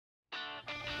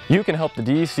You can help the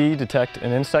DEC detect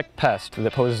an insect pest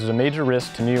that poses a major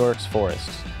risk to New York's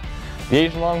forests. The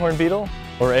Asian longhorn beetle,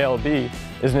 or ALB,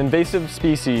 is an invasive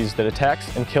species that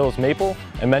attacks and kills maple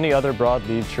and many other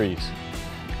broadleaf trees.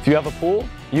 If you have a pool,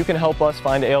 you can help us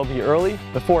find ALB early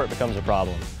before it becomes a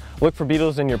problem. Look for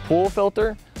beetles in your pool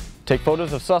filter, take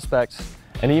photos of suspects,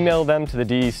 and email them to the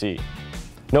DEC.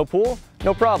 No pool?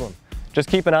 No problem. Just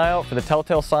keep an eye out for the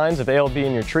telltale signs of ALB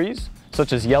in your trees,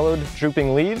 such as yellowed,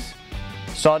 drooping leaves,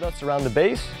 sawdust around the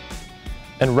base,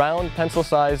 and round,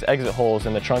 pencil-sized exit holes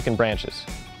in the trunk and branches.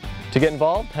 To get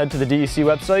involved, head to the DEC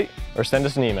website or send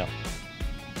us an email.